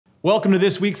Welcome to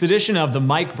this week's edition of the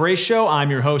Mike Brey Show. I'm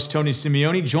your host, Tony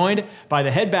Simeone, joined by the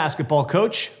head basketball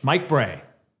coach, Mike Brey.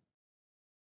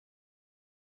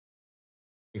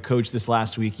 Coach, this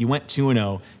last week, you went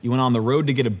 2-0. You went on the road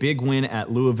to get a big win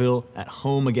at Louisville, at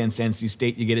home against NC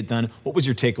State. You get it done. What was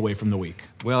your takeaway from the week?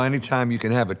 Well, anytime you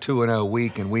can have a 2-0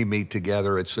 week and we meet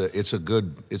together, it's a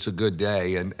good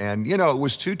day. And you know, it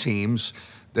was two teams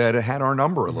that had our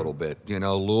number a little bit. You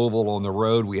know, Louisville on the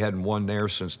road, we hadn't won there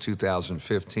since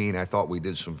 2015. I thought we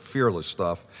did some fearless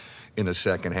stuff in the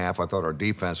second half. I thought our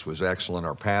defense was excellent,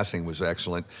 our passing was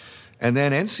excellent. And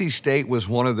then NC State was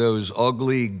one of those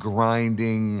ugly,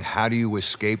 grinding, how do you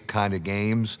escape kind of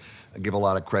games. I give a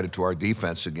lot of credit to our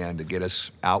defense again to get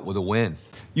us out with a win.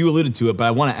 You alluded to it, but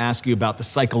I want to ask you about the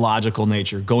psychological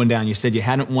nature. Going down, you said you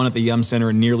hadn't won at the Yum Center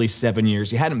in nearly 7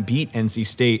 years. You hadn't beat NC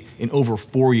State in over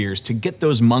 4 years. To get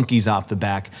those monkeys off the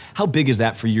back, how big is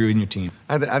that for you and your team?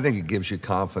 I think it gives you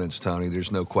confidence, Tony.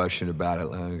 There's no question about it.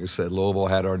 Like I said, Louisville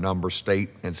had our number.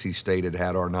 NC State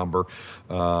had our number.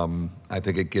 I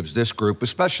think it gives this group,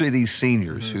 especially these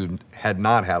seniors who had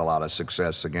not had a lot of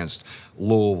success against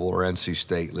Louisville or NC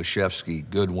State, Leshevsky,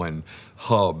 Goodwin,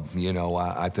 Hub, you know,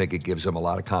 I think it gives them a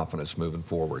lot of confidence moving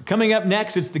forward. Coming up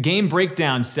next, it's the Game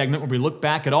Breakdown segment where we look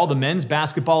back at all the men's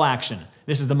basketball action.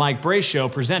 This is the Mike Brey Show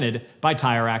presented by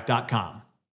TireRack.com.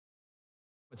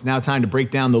 It's now time to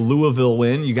break down the Louisville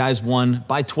win. You guys won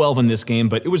by 12 in this game,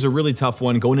 but it was a really tough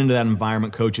one. Going into that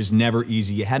environment, coach, is never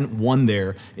easy. You hadn't won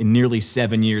there in nearly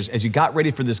 7 years. As you got ready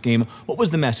for this game, what was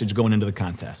the message going into the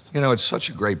contest? You know, it's such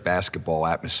a great basketball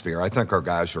atmosphere. I think our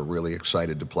guys are really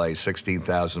excited to play.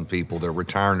 16,000 people. They're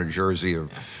retiring a jersey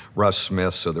of Russ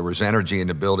Smith, so there was energy in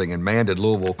the building, and man, did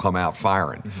Louisville come out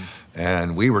firing.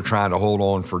 And we were trying to hold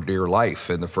on for dear life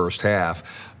in the first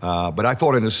half. But I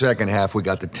thought in the second half we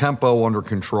got the tempo under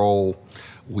control.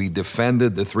 We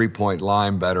defended the three-point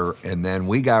line better, and then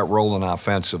we got rolling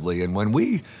offensively. And when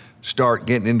we start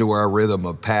getting into our rhythm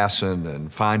of passing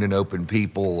and finding open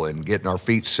people and getting our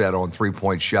feet set on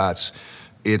three-point shots,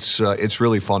 it's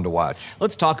really fun to watch.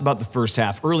 Let's talk about the first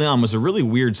half. Early on was a really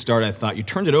weird start, I thought. You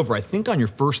turned it over, I think, on your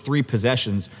first 3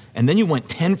 possessions, and then you went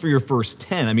 10 for your first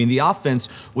 10. I mean, the offense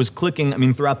was clicking. I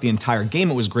mean, throughout the entire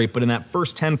game it was great, but in that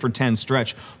first 10 for 10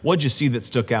 stretch, what'd you see that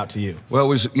stuck out to you? Well, it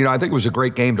was, you know, I think it was a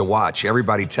great game to watch.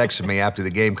 Everybody texted me after the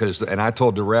game, and I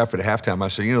told the ref at halftime, I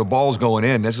said, you know, the ball's going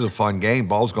in. This is a fun game.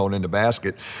 Ball's going in the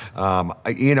basket.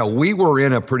 You know, we were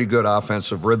in a pretty good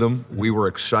offensive rhythm. We were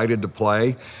excited to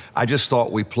play. I just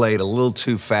thought we played a little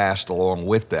too fast along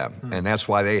with them, and that's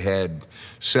why they had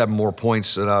 7 more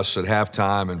points than us at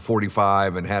halftime and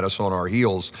 45 and had us on our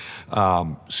heels.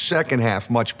 Second half,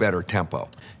 much better tempo.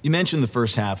 You mentioned the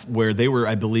first half where they were,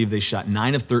 I believe they shot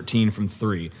 9 of 13 from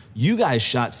 3. You guys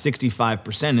shot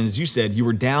 65%, and as you said, you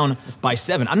were down by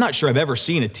 7. I'm not sure I've ever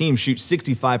seen a team shoot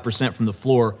 65% from the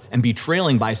floor and be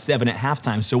trailing by 7 at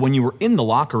halftime. So when you were in the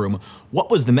locker room,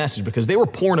 what was the message? Because they were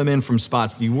pouring them in from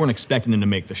spots that you weren't expecting them to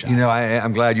make the shots. You know,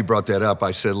 I'm glad you brought that up.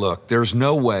 I said, look, there's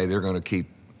no way they're going to keep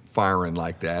firing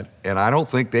like that, and I don't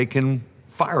think they can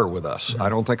fire with us. I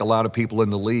don't think a lot of people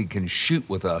in the league can shoot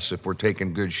with us if we're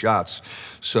taking good shots.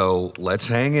 So let's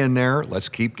hang in there. Let's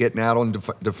keep getting out on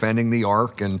defending the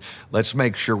arc, and let's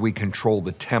make sure we control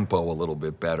the tempo a little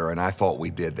bit better, and I thought we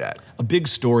did that. A big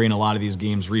story in a lot of these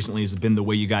games recently has been the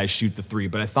way you guys shoot the 3,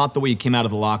 but I thought the way you came out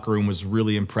of the locker room was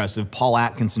really impressive. Paul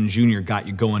Atkinson Jr. got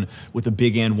you going with a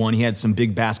big and one. He had some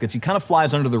big baskets. He kind of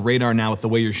flies under the radar now with the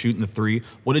way you're shooting the 3.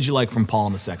 What did you like from Paul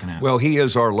in the second half? Well, he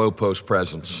is our low post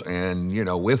presence, and you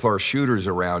know, with our shooters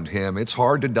around him, it's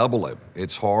hard to double him.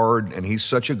 It's hard, and he's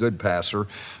such a good passer.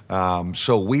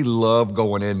 So we love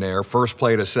going in there. First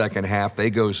play of the second half, they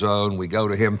go zone. We go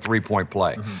to him, three-point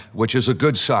play, which is a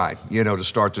good sign, you know, to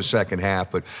start the second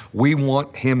half. But we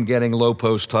want him getting low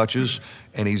post touches,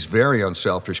 and he's very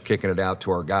unselfish kicking it out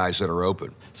to our guys that are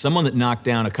open. Someone that knocked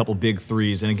down a couple big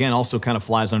threes, and again, also kind of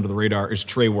flies under the radar, is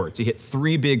Trey Wirtz. He hit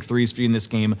 3 big threes for you in this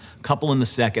game, a couple in the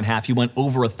second half. He went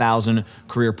over 1,000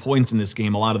 career points in this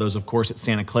game. A lot of those, of course, at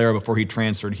Santa Clara before he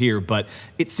transferred here. But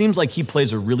it seems like he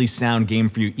plays a really sound game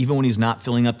for you, even when he's not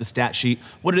filling up the stat sheet.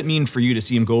 What did it mean for you to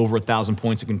see him go over 1,000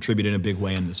 points and contribute in a big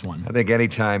way in this one? I think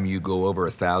anytime you go over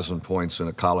 1,000 points in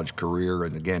a college career,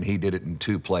 and again, he did it in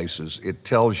 2 places, it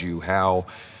tells you how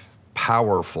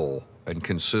powerful and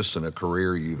consistent a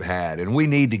career you've had, and we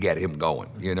need to get him going.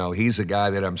 You know, he's a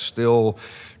guy that I'm still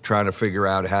trying to figure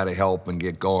out how to help and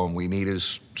get going. We need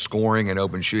his scoring and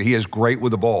open shoot. He is great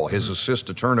with the ball. His assist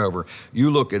to turnover.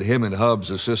 You look at him and Hub's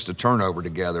assist to turnover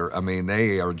together. I mean,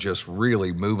 they are just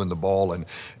really moving the ball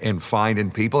and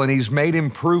finding people. And he's made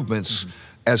improvements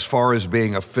as far as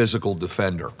being a physical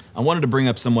defender. I wanted to bring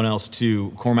up someone else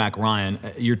too, Cormac Ryan.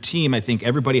 Your team, I think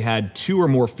everybody had 2 or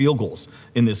more field goals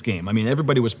in this game. I mean,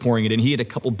 everybody was pouring it in. He had a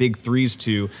couple big threes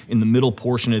too in the middle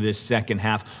portion of this second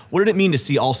half. What did it mean to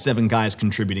see all 7 guys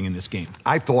contributing in this game?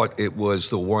 I thought it was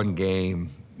the one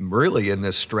game really in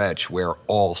this stretch where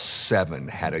all 7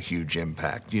 had a huge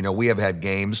impact. You know, we have had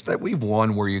games that we've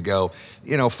won where you go,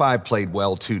 you know, 5 played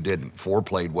well, 2 didn't, 4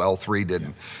 played well, 3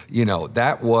 didn't. You know,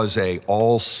 that was a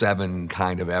all 7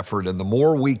 kind of effort, and the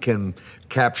more we can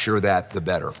capture that, the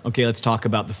better. Okay, let's talk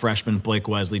about the freshman, Blake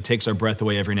Wesley. Takes our breath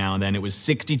away every now and then. It was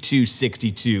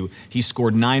 62-62. He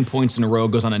scored 9 points in a row,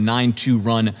 goes on a 9-2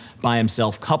 run by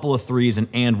himself, couple of threes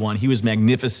and one. He was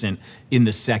magnificent in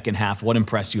the second half. What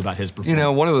impressed you about his performance? You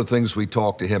know, one of the things we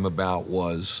talked to him about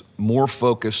was more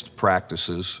focused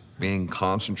practices, being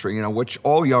concentrated, you know, which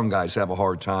all young guys have a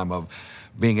hard time of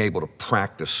being able to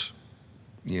practice,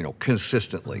 you know,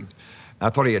 consistently. I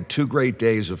thought he had 2 great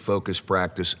days of focused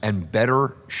practice and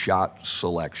better shot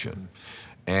selection.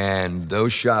 And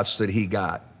those shots that he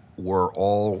got were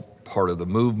all part of the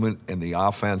movement and the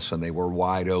offense, and they were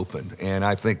wide open. And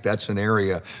I think that's an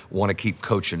area I want to keep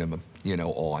coaching him, you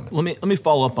know, on. Let me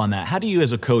follow up on that. How do you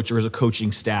as a coach or as a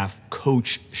coaching staff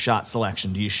coach shot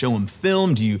selection? Do you show him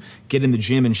film? Do you get in the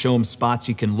gym and show him spots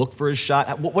he can look for his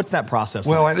shot? What's that process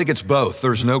like? Well, I think it's both.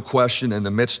 There's no question in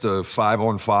the midst of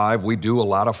 5-on-5, we do a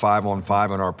lot of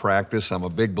 5-on-5 in our practice. I'm a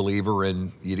big believer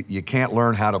in you can't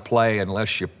learn how to play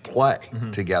unless you play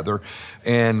together.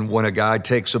 And when a guy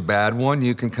takes a bad one,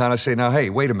 you can kind of say, now, hey,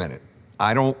 wait a minute.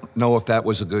 I don't know if that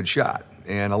was a good shot.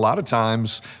 And a lot of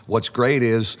times what's great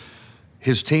is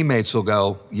his teammates will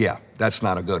go, yeah, that's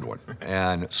not a good one.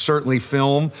 And certainly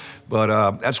film,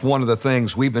 but that's one of the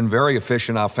things. We've been very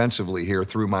efficient offensively here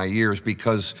through my years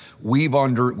because we've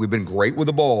been great with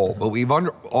the ball, but we've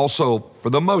also, for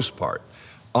the most part,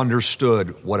 understood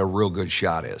what a real good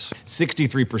shot is.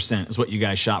 63% is what you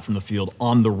guys shot from the field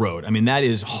on the road. I mean, that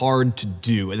is hard to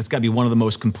do. It's got to be one of the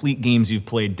most complete games you've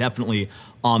played, definitely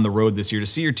on the road this year. To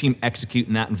see your team execute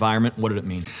in that environment, what did it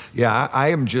mean? Yeah, I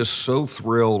am just so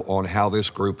thrilled on how this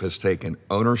group has taken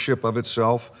ownership of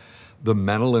itself, the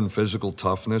mental and physical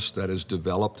toughness that has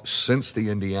developed since the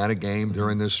Indiana game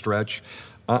during this stretch.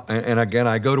 And again,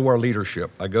 I go to our leadership.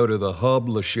 I go to the Hub,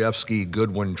 Leshevsky,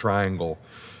 Goodwin triangle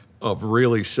of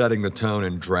really setting the tone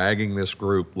and dragging this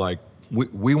group like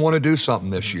we want to do something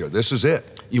this year. This is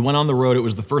it. You went on the road. It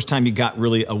was the first time you got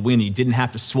really a win. You didn't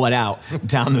have to sweat out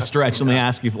down the stretch. Let me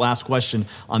ask you the last question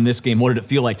on this game. What did it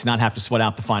feel like to not have to sweat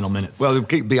out the final minutes? Well,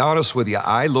 to be honest with you,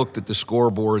 I looked at the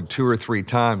scoreboard 2 or 3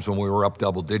 times when we were up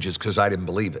double digits because I didn't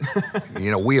believe it.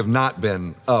 You know, we have not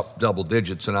been up double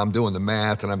digits, and I'm doing the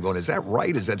math, and I'm going, is that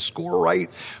right? Is that score right?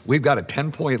 We've got a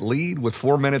 10-point lead with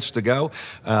 4 minutes to go.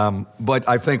 But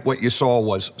I think what you saw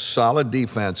was solid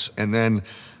defense, and then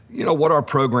you know, what our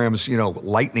programs, you know,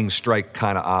 lightning strike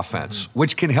kind of offense,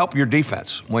 which can help your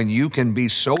defense. When you can be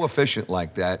so efficient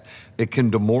like that, it can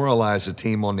demoralize a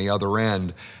team on the other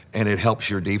end, and it helps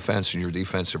your defense and your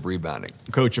defensive rebounding.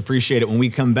 Coach, appreciate it. When we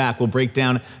come back, we'll break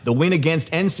down the win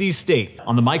against NC State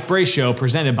on the Mike Brey Show,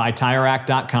 presented by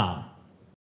TireRack.com.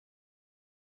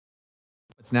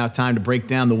 It's now time to break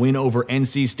down the win over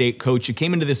NC State. Coach, you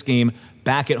came into this game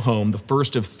back at home, the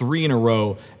first of 3 in a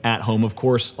row at home. Of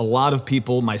course, a lot of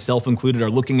people, myself included, are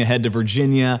looking ahead to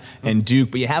Virginia and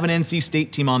Duke, but you have an NC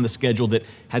State team on the schedule that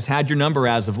has had your number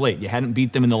as of late. You hadn't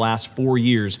beat them in the last 4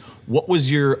 years. What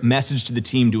was your message to the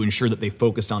team to ensure that they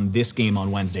focused on this game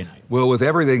on Wednesday night? Well, with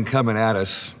everything coming at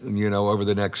us, you know, over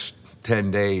the next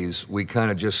 10 days, we kind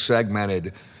of just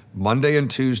segmented Monday and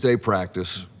Tuesday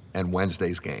practice and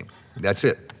Wednesday's game. That's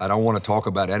it. I don't want to talk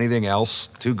about anything else.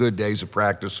 2 good days of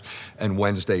practice and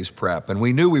Wednesday's prep. And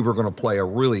we knew we were going to play a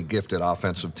really gifted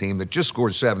offensive team that just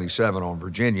scored 77 on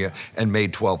Virginia and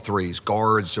made 12 threes.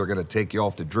 Guards are going to take you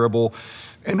off the dribble.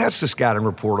 And that's the scouting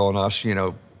report on us, you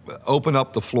know, open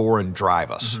up the floor and drive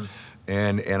us.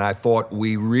 And I thought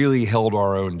we really held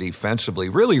our own defensively,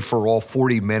 really for all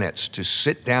 40 minutes to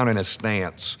sit down in a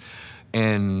stance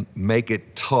and make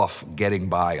it tough getting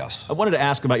by us. I wanted to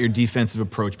ask about your defensive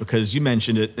approach because you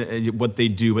mentioned it, what they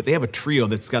do, but they have a trio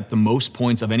that's got the most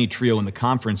points of any trio in the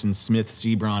conference in Smith,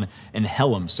 Sebron, and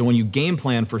Hellum. So when you game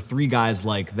plan for 3 guys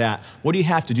like that, what do you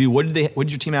have to do? What did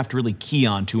your team have to really key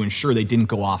on to ensure they didn't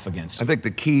go off against you? I think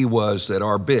the key was that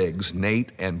our bigs,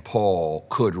 Nate and Paul,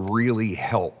 could really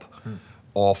help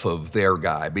off of their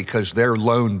guy because their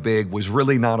lone big was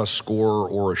really not a scorer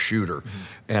or a shooter.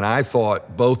 And I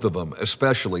thought both of them,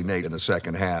 especially Nate in the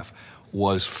second half,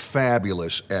 was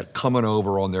fabulous at coming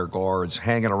over on their guards,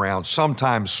 hanging around,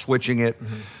 sometimes switching it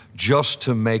just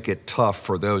to make it tough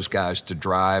for those guys to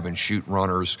drive and shoot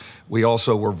runners. We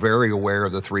also were very aware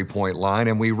of the three-point line,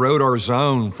 and we rode our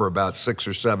zone for about 6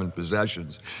 or 7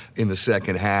 possessions in the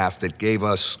second half that gave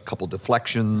us a couple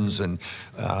deflections. And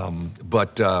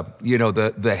you know,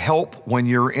 the help when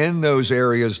you're in those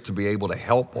areas to be able to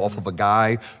help off of a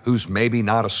guy who's maybe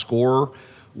not a scorer.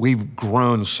 We've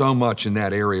grown so much in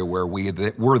that area where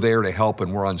we're there to help,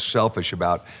 and we're unselfish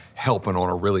about helping on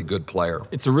a really good player.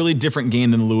 It's a really different game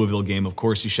than the Louisville game. Of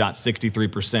course, you shot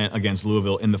 63% against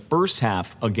Louisville. In the first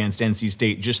half against NC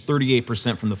State, just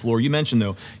 38% from the floor. You mentioned,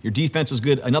 though, your defense was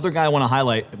good. Another guy I want to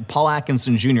highlight, Paul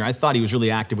Atkinson Jr. I thought he was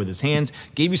really active with his hands,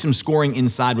 gave you some scoring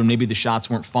inside when maybe the shots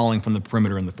weren't falling from the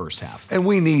perimeter in the first half. And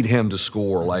we need him to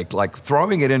score, like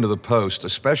throwing it into the post,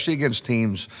 especially against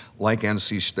teams like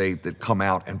NC State that come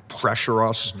out and pressure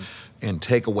us and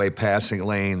take away passing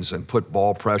lanes and put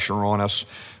ball pressure on us.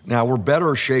 Now, we're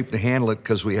better shaped to handle it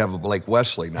because we have a Blake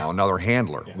Wesley now, another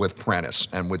handler with Prentice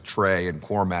and with Trey and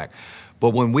Cormac.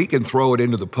 But when we can throw it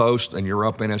into the post and you're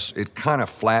up in us, it kind of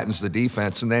flattens the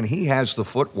defense, and then he has the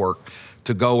footwork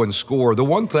to go and score. The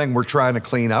one thing we're trying to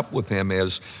clean up with him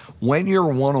is when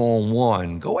you're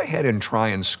one-on-one, go ahead and try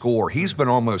and score. He's been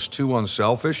almost too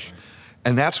unselfish.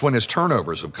 And that's when his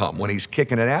turnovers have come, when he's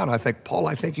kicking it out. I think, Paul,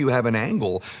 I think you have an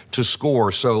angle to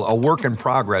score. So a work in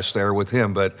progress there with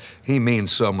him, but he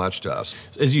means so much to us.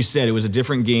 As you said, it was a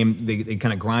different game. They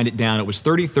kind of grind it down. It was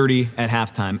 30-30 at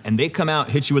halftime, and they come out,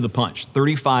 hit you with a punch,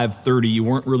 35-30. You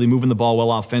weren't really moving the ball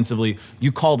well offensively.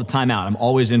 You called the timeout. I'm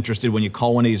always interested when you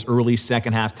call one of these early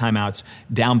second half timeouts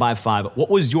down by 5.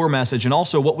 What was your message, and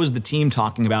also what was the team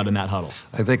talking about in that huddle?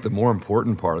 I think the more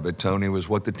important part of it, Tony, was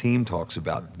what the team talks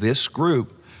about. This group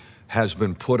has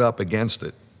been put up against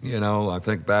it. You know, I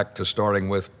think back to starting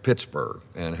with Pittsburgh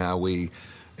and how we,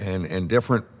 and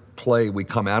different play, we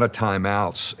come out of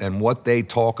timeouts and what they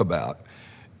talk about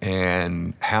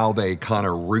and how they kind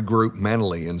of regroup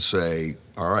mentally and say,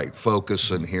 all right, focus,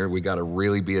 and here we got to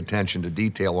really be attention to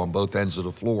detail on both ends of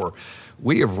the floor.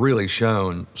 We have really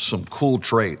shown some cool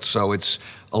traits. So it's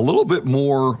a little bit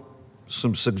more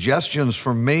some suggestions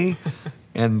from me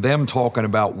and them talking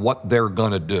about what they're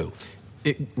going to do.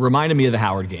 It reminded me of the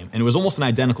Howard game, and it was almost an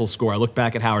identical score. I look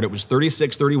back at Howard. It was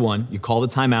 36-31. You called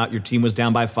the timeout. Your team was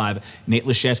down by 5. Nate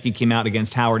Laszewski came out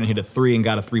against Howard and hit a 3 and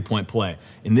got a 3-point play.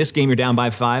 In this game, you're down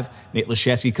by 5. Nate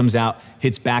Laszewski comes out,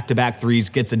 hits back-to-back threes,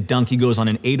 gets a dunk. He goes on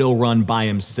an 8-0 run by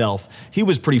himself. He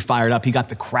was pretty fired up. He got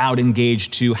the crowd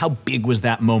engaged, too. How big was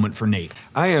that moment for Nate?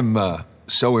 I am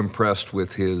so impressed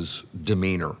with his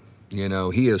demeanor. You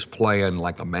know, he is playing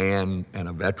like a man and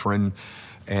a veteran.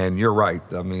 And you're right.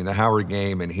 I mean, the Howard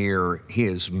game and here, he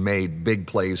has made big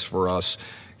plays for us.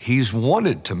 He's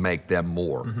wanted to make them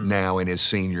more now in his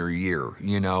senior year,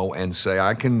 you know, and say,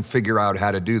 I can figure out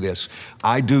how to do this.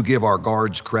 I do give our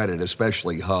guards credit,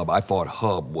 especially Hub. I thought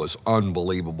Hub was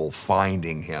unbelievable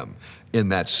finding him in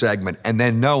that segment and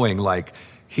then knowing, like,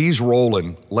 he's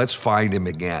rolling, let's find him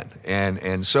again.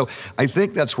 And so I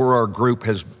think that's where our group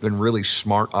has been really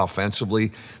smart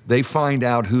offensively. They find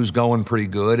out who's going pretty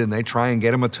good, and they try and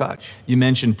get him a touch. You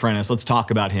mentioned Prentice. Let's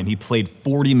talk about him. He played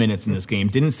 40 minutes in this game,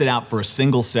 didn't sit out for a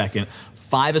single second,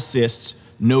 5 assists,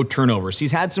 no turnovers.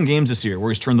 He's had some games this year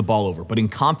where he's turned the ball over, but in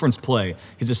conference play,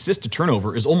 his assist to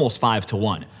turnover is almost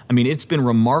 5-1. I mean, it's been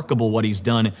remarkable what he's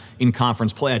done in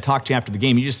conference play. I talked to you after the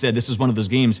game. You just said this is one of those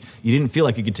games you didn't feel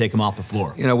like you could take him off the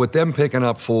floor. You know, with them picking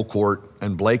up full court,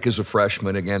 and Blake is a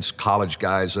freshman against college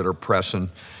guys that are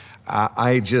pressing,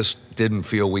 I just didn't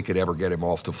feel we could ever get him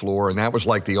off the floor. And that was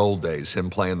like the old days, him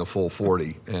playing the full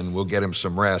 40, and we'll get him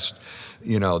some rest,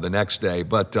 you know, the next day.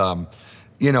 But,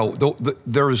 you know,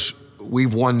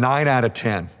 we've won 9 out of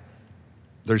 10.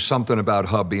 There's something about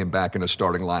Hub being back in the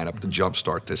starting lineup to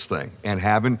jumpstart this thing. And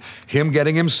having him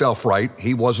getting himself right,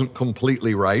 he wasn't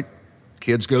completely right.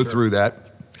 Kids go through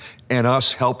that. And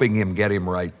us helping him get him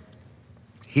right.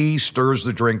 He stirs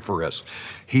the drink for us.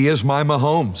 He is my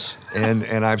Mahomes.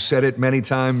 And I've said it many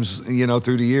times, you know,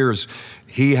 through the years.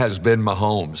 He has been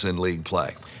Mahomes in league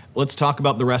play. Let's talk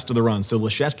about the rest of the run. So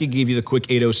Laszewski gave you the quick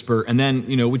 8-0 spurt, and then,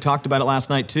 you know, we talked about it last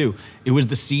night too. It was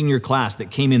the senior class that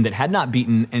came in that had not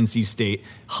beaten NC State.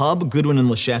 Hub, Goodwin, and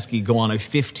Laszewski go on a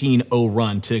 15-0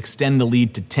 run to extend the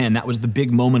lead to 10. That was the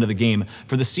big moment of the game.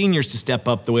 For the seniors to step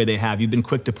up the way they have, you've been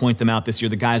quick to point them out this year,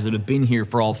 the guys that have been here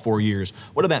for all 4 years.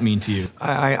 What did that mean to you?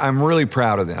 I'm really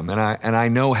proud of them, and I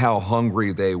know how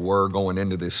hungry they were going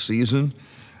into this season.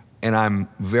 And I'm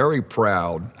very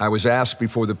proud. I was asked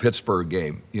before the Pittsburgh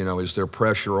game, you know, is there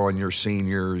pressure on your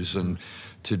seniors and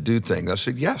to do things? I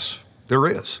said, yes, there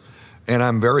is. And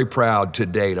I'm very proud to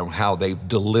date on how they've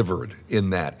delivered in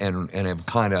that and have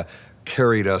kind of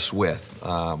carried us with.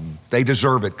 They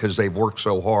deserve it because they've worked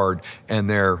so hard, and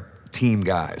they're team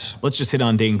guys. Let's just hit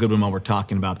on Dane Goodwin while we're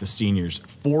talking about the seniors.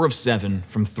 4 of 7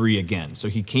 from 3 again. So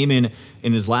he came in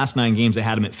his last 9 games. They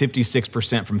had him at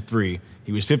 56% from 3.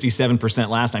 He was 57%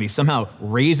 last night. He somehow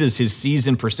raises his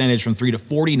season percentage from 3 to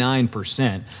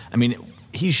 49%. I mean,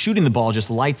 he's shooting the ball just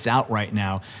lights out right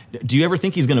now. Do you ever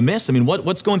think he's going to miss? I mean,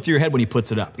 what's going through your head when he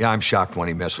puts it up? Yeah, I'm shocked when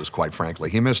he misses, quite frankly.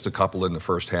 He missed a couple in the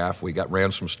first half. We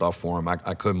ran some stuff for him. I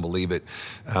couldn't believe it.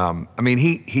 I mean,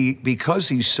 he because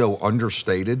he's so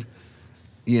understated,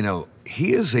 you know,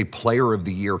 he is a player of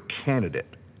the year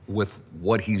candidate with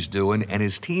what he's doing, and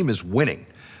his team is winning.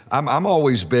 I'm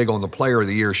always big on the player of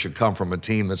the year should come from a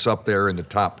team that's up there in the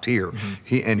top tier.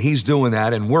 Mm-hmm. He's doing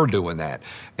that, and we're doing that.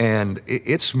 And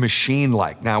it's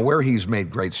machine-like. Now, where he's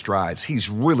made great strides, he's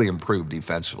really improved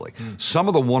defensively. Mm-hmm. Some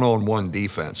of the one-on-one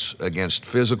defense against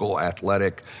physical,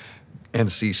 athletic,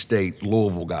 NC State,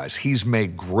 Louisville guys, he's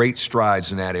made great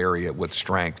strides in that area with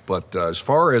strength. But as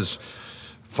far as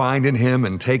finding him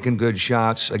and taking good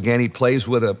shots, again, he plays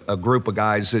with a group of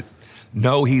guys that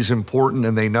know he's important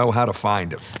and they know how to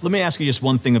find him. Let me ask you just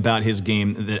one thing about his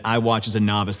game that I watch as a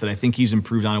novice that I think he's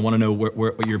improved on. I want to know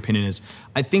what your opinion is.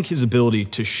 I think his ability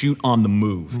to shoot on the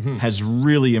move has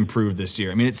really improved this year.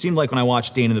 I mean, it seemed like when I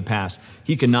watched Dane in the past,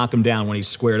 he could knock him down when he's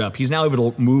squared up. He's now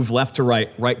able to move left to right,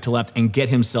 right to left, and get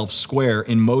himself square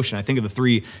in motion. I think of the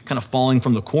 3 kind of falling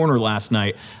from the corner last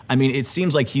night. I mean, it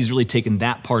seems like he's really taken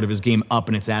that part of his game up,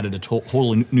 and it's added a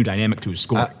whole new dynamic to his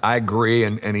scoring. I agree,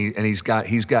 and he's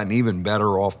gotten even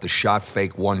better off the shot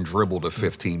fake one dribble to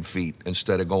 15 feet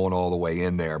instead of going all the way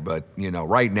in there. But, you know,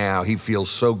 right now he feels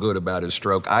so good about his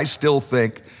stroke. I still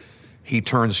think he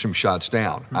turns some shots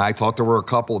down. I thought there were a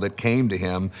couple that came to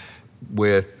him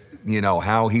with, you know,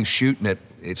 how he's shooting it.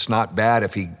 It's not bad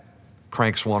if he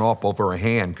cranks one up over a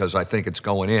hand because I think it's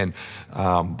going in.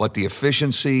 But the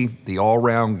efficiency, the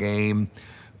all-round game,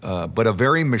 but a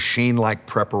very machine-like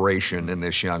preparation in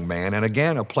this young man. And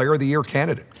again, a player of the year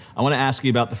candidate. I want to ask you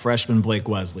about the freshman Blake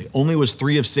Wesley. Only was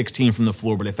 3 of 16 from the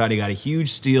floor, but I thought he got a huge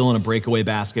steal and a breakaway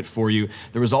basket for you.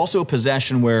 There was also a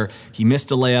possession where he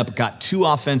missed a layup, got 2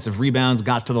 offensive rebounds,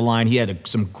 got to the line. He had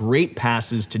some great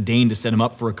passes to Dane to set him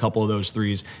up for a couple of those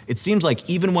threes. It seems like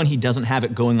even when he doesn't have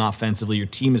it going offensively, your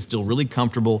team is still really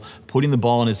comfortable putting the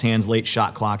ball in his hands late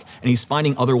shot clock, and he's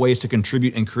finding other ways to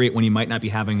contribute and create when he might not be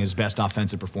having his best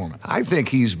offensive performance. I think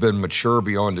he's been mature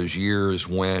beyond his years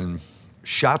when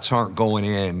shots aren't going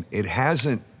in. It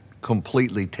hasn't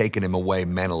completely taken him away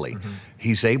mentally.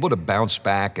 He's able to bounce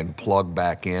back and plug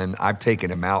back in. I've taken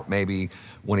him out maybe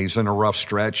when he's in a rough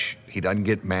stretch. He doesn't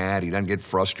get mad. He doesn't get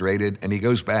frustrated. And he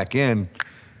goes back in,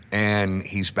 and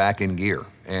he's back in gear.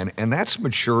 And that's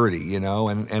maturity, you know.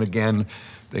 And again,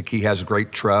 I think he has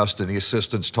great trust, and the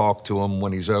assistants talk to him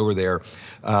when he's over there.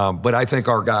 But I think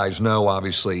our guys know,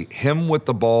 obviously, him with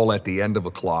the ball at the end of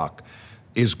a clock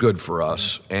is good for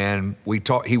us. And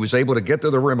he was able to get to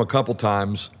the rim a couple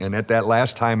times, and at that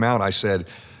last timeout, I said,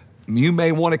 you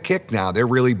may want to kick now. They're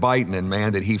really biting, and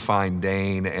man, did he find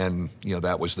Dane, and you know,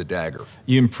 that was the dagger.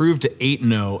 You improved to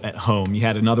 8-0 at home. You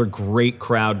had another great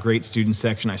crowd, great student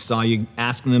section. I saw you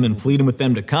asking them and pleading with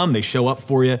them to come. They show up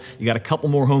for you. You got a couple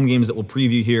more home games that we'll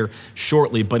preview here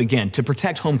shortly. But again, to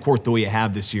protect home court the way you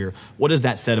have this year, what has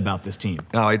that said about this team?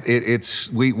 No,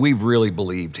 we've really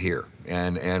believed here.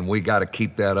 And we got to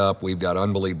keep that up. We've got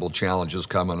unbelievable challenges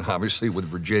coming, obviously, with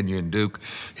Virginia and Duke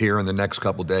here in the next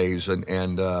couple days,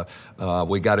 and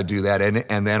we got to do that.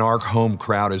 And then our home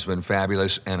crowd has been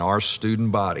fabulous, and our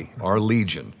student body, our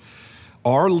legion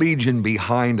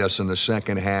behind us in the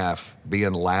second half,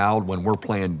 being loud when we're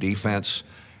playing defense,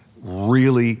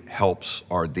 really helps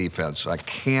our defense. I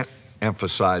can't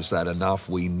emphasize that enough.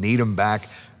 We need them back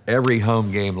every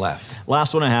home game left.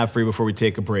 Last one I have for you before we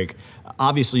take a break.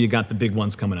 Obviously, you got the big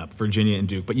ones coming up, Virginia and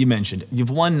Duke, but you mentioned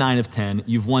you've won 9 of 10,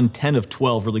 you've won 10 of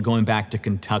 12, really going back to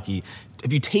Kentucky.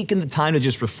 Have you taken the time to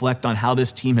just reflect on how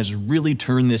this team has really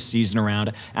turned this season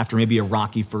around after maybe a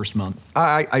rocky first month?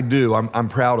 I do. I'm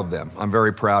proud of them. I'm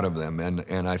very proud of them,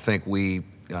 and I think we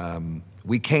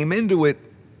came into it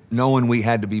knowing we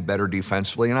had to be better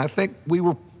defensively, and I think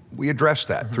we addressed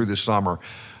that through the summer.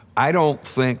 I don't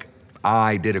think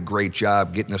I did a great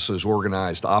job getting us as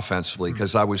organized offensively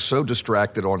because I was so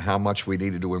distracted on how much we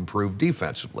needed to improve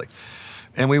defensively.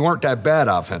 And we weren't that bad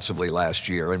offensively last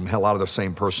year and had a lot of the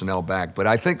same personnel back. But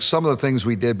I think some of the things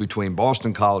we did between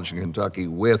Boston College and Kentucky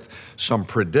with some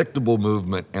predictable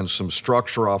movement and some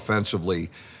structure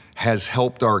offensively has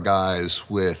helped our guys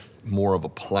with more of a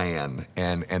plan,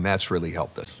 and that's really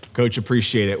helped us. Coach,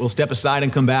 appreciate it. We'll step aside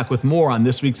and come back with more on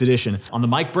this week's edition on The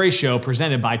Mike Brey Show,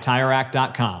 presented by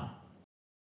TireRack.com.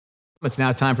 It's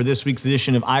now time for this week's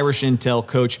edition of Irish Intel.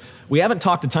 Coach, we haven't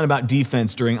talked a ton about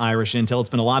defense during Irish Intel. It's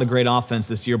been a lot of great offense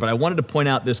this year, but I wanted to point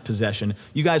out this possession.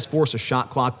 You guys force a shot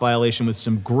clock violation with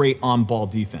some great on-ball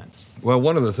defense. Well,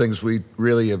 one of the things we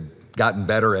really have gotten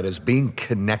better at is being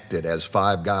connected as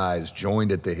five guys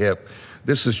joined at the hip.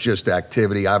 This is just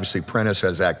activity. Obviously, Prentice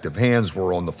has active hands.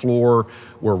 We're on the floor.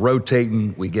 We're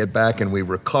rotating. We get back and we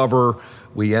recover.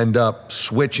 We end up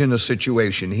switching a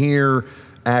situation here.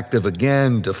 Active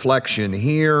again, deflection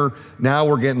here. Now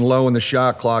we're getting low in the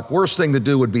shot clock. Worst thing to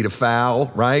do would be to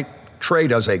foul, right? Trey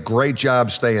does a great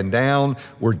job staying down.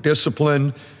 We're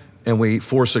disciplined, and we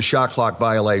force a shot clock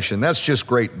violation. That's just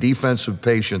great defensive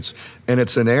patience, and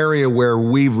it's an area where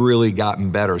we've really gotten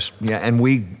better. Yeah, and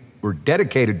we're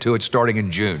dedicated to it starting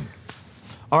in June.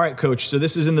 All right, Coach, so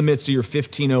this is in the midst of your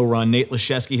 15-0 run. Nate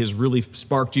Laszewski has really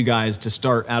sparked you guys to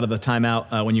start out of the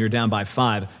timeout when you were down by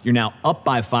 5. You're now up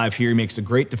by 5 here. He makes a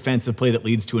great defensive play that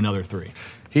leads to another 3.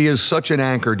 He is such an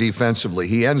anchor defensively.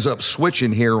 He ends up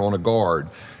switching here on a guard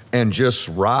and just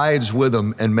rides with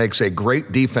him and makes a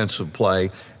great defensive play.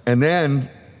 And then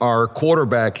our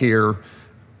quarterback here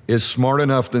is smart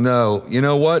enough to know, you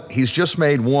know what? He's just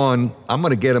made one. I'm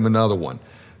going to get him another one.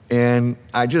 And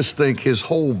I just think his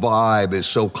whole vibe is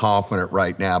so confident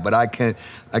right now. But I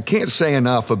can't say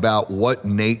enough about what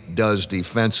Nate does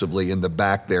defensively in the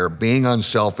back there, being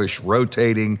unselfish,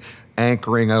 rotating,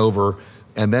 anchoring over,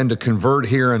 and then to convert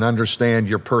here and understand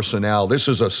your personnel. This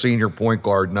is a senior point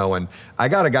guard knowing, I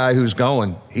got a guy who's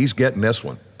going, he's getting this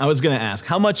one. I was going to ask,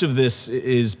 how much of this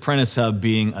is Prentice Hub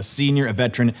being a senior, a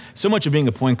veteran? So much of being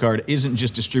a point guard isn't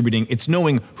just distributing, it's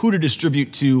knowing who to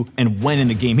distribute to and when in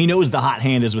the game. He knows the hot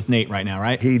hand is with Nate right now,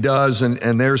 right? He does,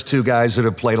 and there's two guys that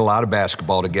have played a lot of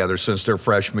basketball together since their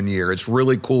freshman year. It's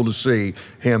really cool to see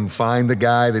him find the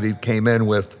guy that he came in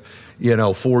with,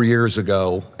 4 years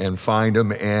ago and find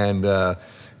him, and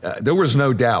there was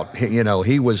no doubt,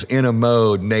 he was in a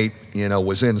mode. Nate,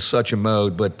 was in such a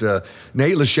mode, but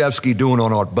Nate Laszewski doing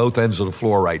on both ends of the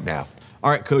floor right now.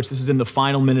 All right, Coach, this is in the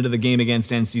final minute of the game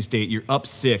against NC State. You're up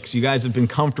 6. You guys have been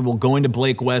comfortable going to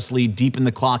Blake Wesley deep in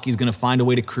the clock. He's going to find a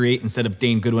way to create instead of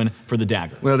Dane Goodwin for the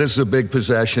dagger. Well, this is a big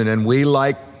possession, and we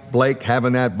like Blake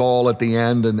having that ball at the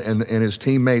end, and his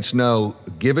teammates know,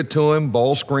 give it to him,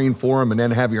 ball screen for him, and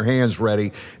then have your hands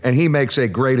ready. And he makes a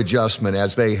great adjustment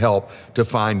as they help to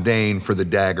find Dane for the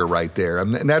dagger right there.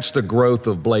 And that's the growth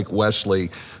of Blake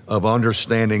Wesley, of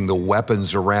understanding the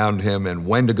weapons around him and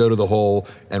when to go to the hole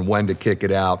and when to kick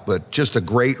it out. But just a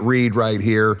great read right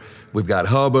here. We've got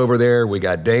Hub over there. We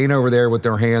got Dane over there with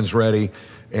their hands ready.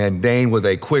 And Dane with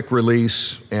a quick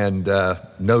release, and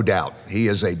no doubt, he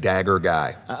is a dagger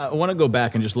guy. I want to go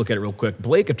back and just look at it real quick.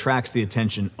 Blake attracts the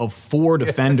attention of 4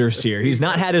 defenders here. He's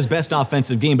not had his best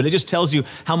offensive game, but it just tells you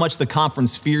how much the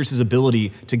conference fears his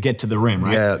ability to get to the rim,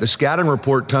 right? Yeah, the scouting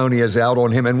report, Tony, is out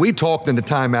on him. And we talked in the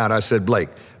timeout. I said, Blake,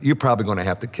 you're probably going to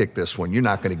have to kick this one. You're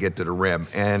not going to get to the rim.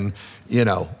 And,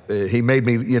 he made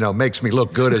me, makes me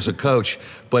look good as a coach.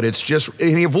 But it's just,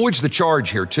 and he avoids the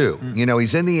charge here, too.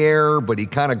 He's in the air, but he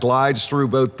kind of glides through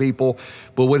both people.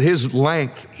 But with his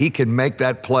length, he can make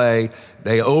that play.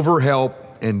 They overhelp,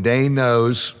 and Dane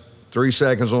knows 3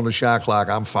 seconds on the shot clock,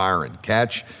 I'm firing.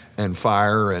 Catch and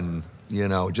fire, and,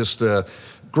 just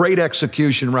great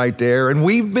execution right there. And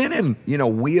we've been in,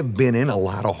 we have been in a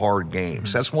lot of hard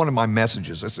games. That's one of my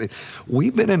messages. I say,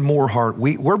 we've been in more hard,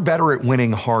 we're better at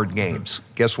winning hard games.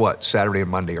 Guess what? Saturday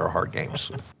and Monday are hard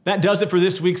games. That does it for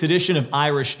this week's edition of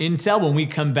Irish Intel. When we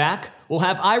come back, we'll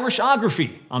have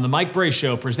Irishography on the Mike Brey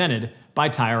Show, presented by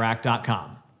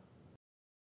TireRack.com.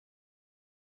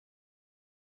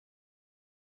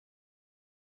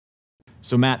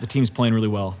 So, Matt, the team's playing really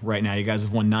well right now. You guys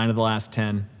have won 9 of the last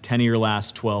 10, 10 of your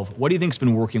last 12. What do you think's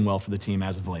been working well for the team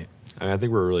as of late? I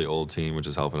think we're a really old team, which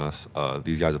is helping us.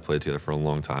 These guys have played together for a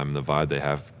long time, and the vibe they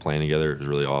have playing together is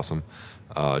really awesome.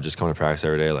 Just coming to practice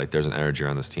every day, there's an energy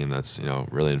around this team that's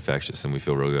really infectious, and we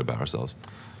feel really good about ourselves.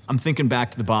 I'm thinking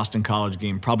back to the Boston College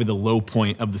game, probably the low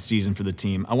point of the season for the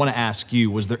team. I want to ask you,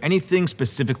 was there anything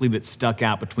specifically that stuck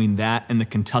out between that and the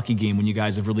Kentucky game when you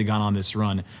guys have really gone on this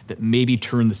run that maybe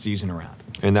turned the season around?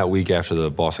 And that week after the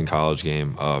Boston College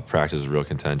game, practice was real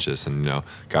contentious, and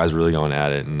guys really going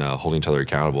at it and holding each other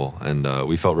accountable. And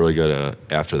we felt really good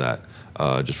after that,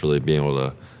 just really being able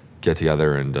to get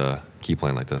together and keep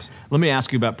playing like this. Let me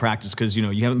ask you about practice, because you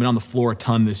haven't been on the floor a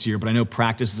ton this year, but I know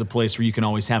practice is a place where you can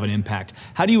always have an impact.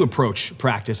 How do you approach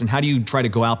practice, and how do you try to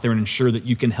go out there and ensure that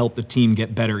you can help the team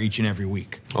get better each and every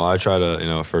week? Well, I try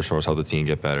to, first and foremost, help the team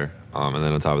get better. And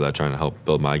then on top of that, trying to help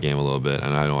build my game a little bit.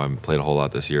 And I know I haven't played a whole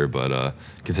lot this year, but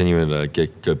continuing to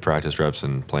get good practice reps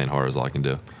and playing hard is all I can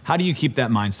do. How do you keep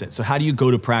that mindset? So how do you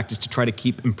go to practice to try to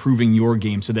keep improving your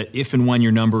game so that if and when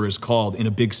your number is called in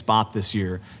a big spot this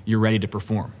year, you're ready to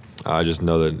perform? I just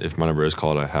know that if my number is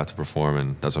called, I have to perform,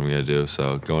 and that's what I'm going to do.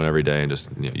 So going every day and just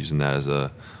using that as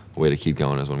a way to keep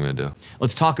going is what I'm going to do.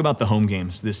 Let's talk about the home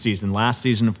games this season. Last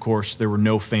season, of course, there were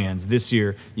no fans. This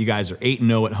year, you guys are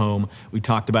 8-0 at home. We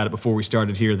talked about it before we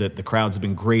started here that the crowds have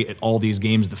been great at all these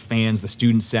games. The fans, the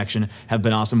student section have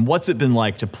been awesome. What's it been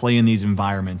like to play in these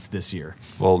environments this year?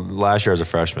 Well, last year as a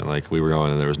freshman, we were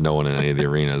going and there was no one in any of the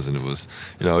arenas, and it was,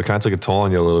 it kind of took a toll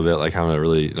on you a little bit, having to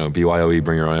really, BYOE,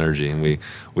 bring your own energy, and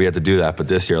we had to do that. But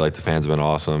this year, the fans have been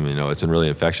awesome. It's been really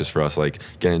infectious for us,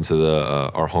 getting into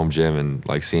our home gym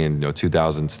and seeing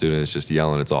 2,000 students just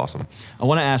yelling. It's awesome. I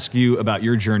want to ask you about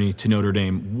your journey to Notre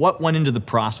Dame. What went into the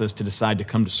process to decide to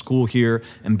come to school here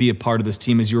and be a part of this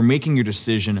team? As you were making your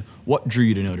decision, what drew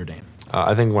you to Notre Dame?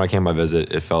 I think when I came on my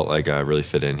visit, it felt like I really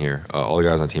fit in here. All the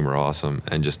guys on the team are awesome,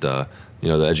 and just the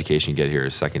education you get here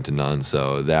is second to none.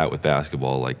 So that with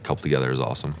basketball, coupled together, is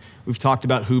awesome. We've talked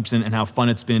about hoops and how fun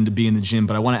it's been to be in the gym,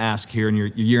 but I want to ask here in your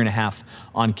year and a half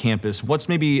on campus, what's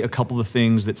maybe a couple of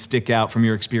things that stick out from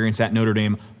your experience at Notre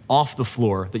Dame off the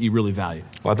floor that you really value?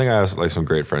 Well, I think I have some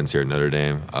great friends here at Notre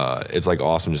Dame. It's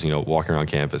awesome just walking around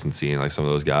campus and seeing some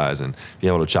of those guys and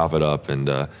being able to chop it up, and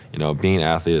being an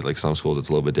athlete at some schools it's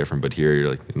a little bit different, but here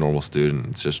you're a normal student.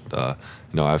 It's just I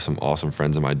have some awesome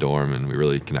friends in my dorm, and we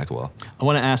really connect well. I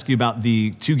want to ask you about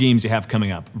the two games you have coming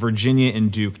up, Virginia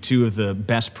and Duke, two of the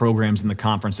best programs in the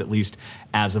conference, at least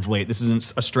as of late. This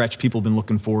isn't a stretch people have been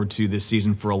looking forward to this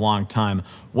season for a long time.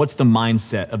 What's the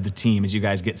mindset of the team as you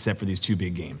guys get set for these two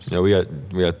big games? We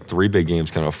got 3 big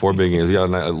games, kind of 4 big games. We got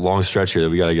a long stretch here that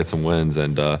we got to get some wins,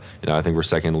 and I think we're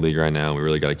second in the league right now. And we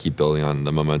really got to keep building on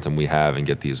the momentum we have and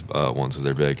get these ones as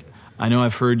they're big. I know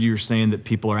I've heard you saying that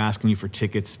people are asking you for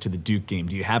tickets to the Duke game.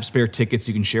 Do you have spare tickets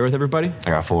you can share with everybody? I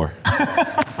got 4.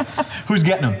 Who's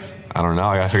getting them? I don't know.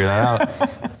 I got to figure that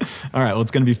out. All right. Well,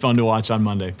 it's going to be fun to watch on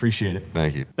Monday. Appreciate it.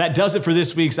 Thank you. That does it for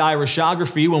this week's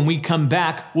Irishography. When we come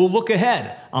back, we'll look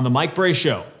ahead on the Mike Brey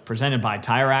Show, presented by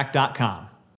TireRack.com.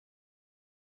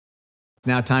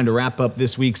 Now time to wrap up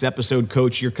this week's episode.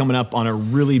 Coach, you're coming up on a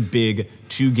really big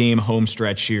 2-game home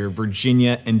stretch here.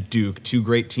 Virginia and Duke, 2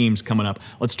 great teams coming up.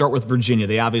 Let's start with Virginia.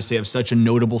 They obviously have such a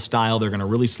notable style. They're going to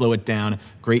really slow it down.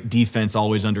 Great defense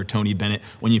always under Tony Bennett.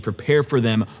 When you prepare for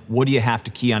them, what do you have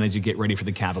to key on as you get ready for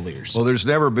the Cavaliers? Well, there's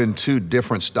never been 2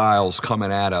 different styles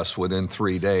coming at us within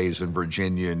 3 days in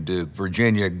Virginia and Duke.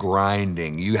 Virginia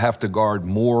grinding. You have to guard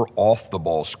more off the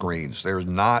ball screens. There's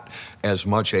not as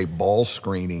much a ball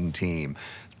screening team.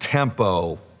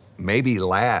 Tempo, maybe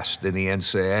last in the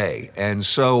NCAA. And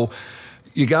so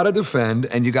you got to defend,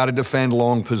 and you got to defend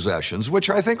long possessions, which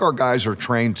I think our guys are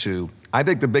trained to. I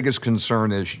think the biggest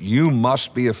concern is you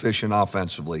must be efficient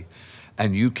offensively,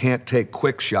 and you can't take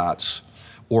quick shots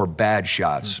or bad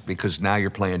shots because now you're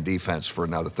playing defense for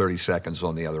another 30 seconds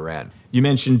on the other end. You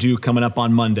mentioned Duke coming up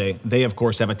on Monday. They, of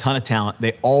course, have a ton of talent.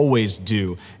 They always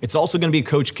do. It's also going to be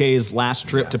Coach K's last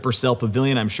trip to Purcell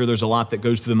Pavilion. I'm sure there's a lot that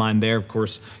goes through the mind there. Of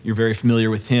course, you're very familiar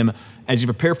with him. As you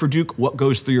prepare for Duke, what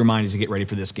goes through your mind as you get ready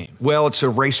for this game? Well, it's a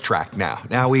racetrack now.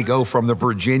 Now we go from the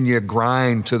Virginia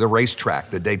grind to the racetrack,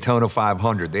 the Daytona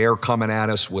 500. They are coming at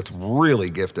us with really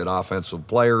gifted offensive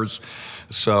players.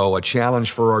 So a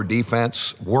challenge for our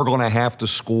defense. We're going to have to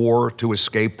score to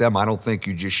escape them. I don't think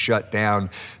you just shut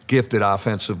down gifted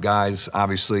offensive guys.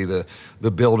 Obviously,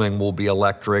 the building will be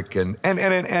electric. And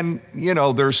you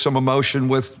know, there's some emotion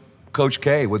with Coach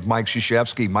K, with Mike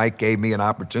Krzyzewski. Mike gave me an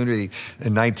opportunity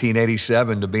in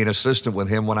 1987 to be an assistant with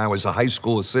him when I was a high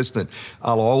school assistant.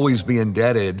 I'll always be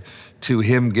indebted to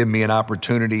him giving me an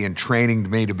opportunity and training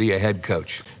me to be a head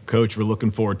coach. Coach, we're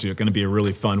looking forward to it. Going to be a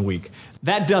really fun week.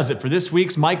 That does it for this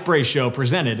week's Mike Brey Show,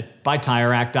 presented by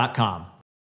TireRack.com.